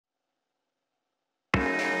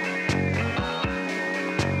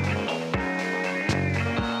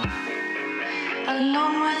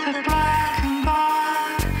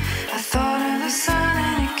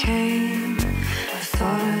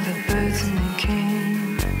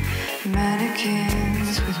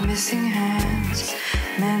missing hands,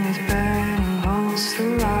 men with burning holes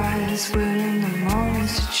for eyes, willing the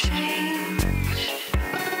moments to change.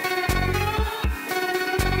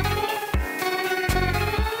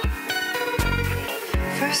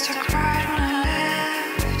 First I cried when I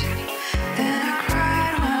left, then I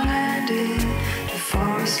cried when I landed. The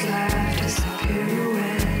forest laughed as the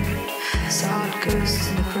pirouette, solid ghosts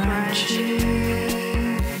in the branches.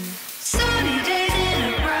 Sunny days in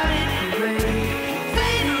a bright parade,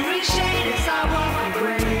 favoring shade as I walk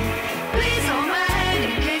away. Please hold my hand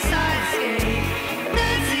in case I escape,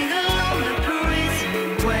 dancing along the Parisian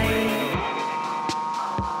way.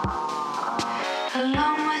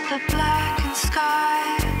 Along with the blackened sky,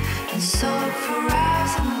 and soak for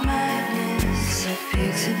hours in the madness of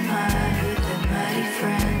pigs in mud with their muddy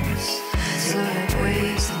friends. Slow like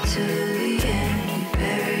waves until the end, we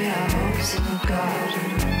bury our hopes in the garden.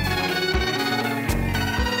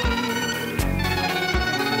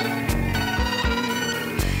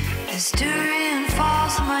 This durian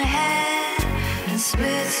falls on my head and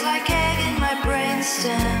splits like egg in my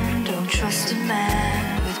brainstem. Don't trust a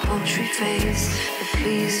man with poultry face, but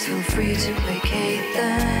please feel free to placate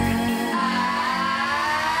them.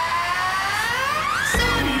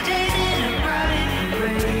 Sunny days in a bright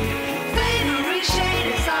parade, favoring shade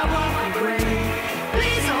as I walk away.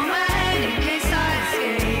 Please hold my hand in case I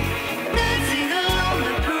escape, dancing along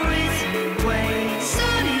the Parisian way.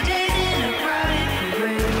 Sunny days in a bright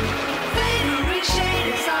parade, favoring shade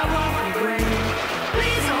as I walk away.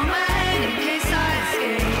 Please hold my hand in case I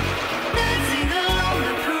escape, dancing along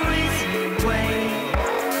the Parisian way.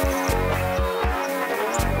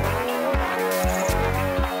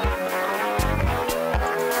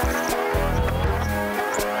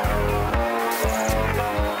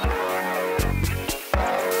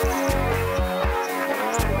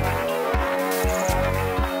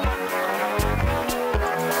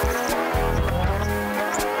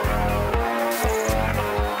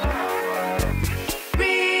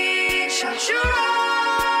 Reach out your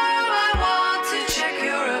arm, I want to check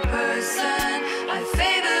you're a person. I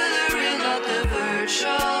favor the real, not the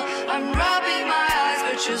virtual. I'm rubbing my eyes,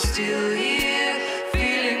 but you're still here,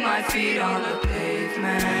 feeling my feet on the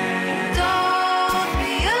pavement. Don't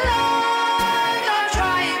be alone, I'm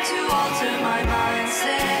trying to alter my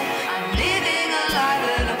mindset. I'm living a lie,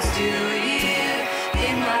 but I'm still here,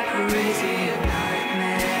 in my Parisian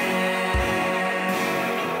nightmare.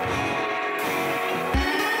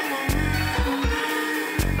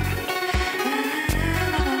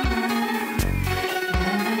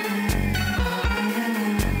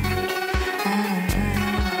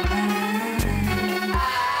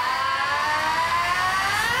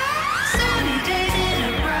 Sunny days in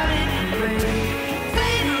a bright parade,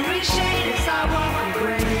 favoring shade as I walk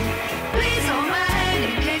away. Please hold my hand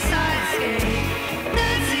in case I escape,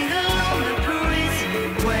 dancing along the Parisian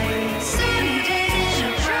way. Sunny days in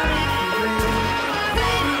a bright parade,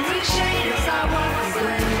 favoring shade as I walk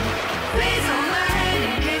away. Please hold my hand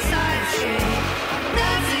in case I escape,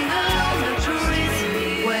 dancing along the Parisian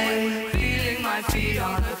way, feeling my feet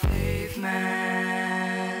on the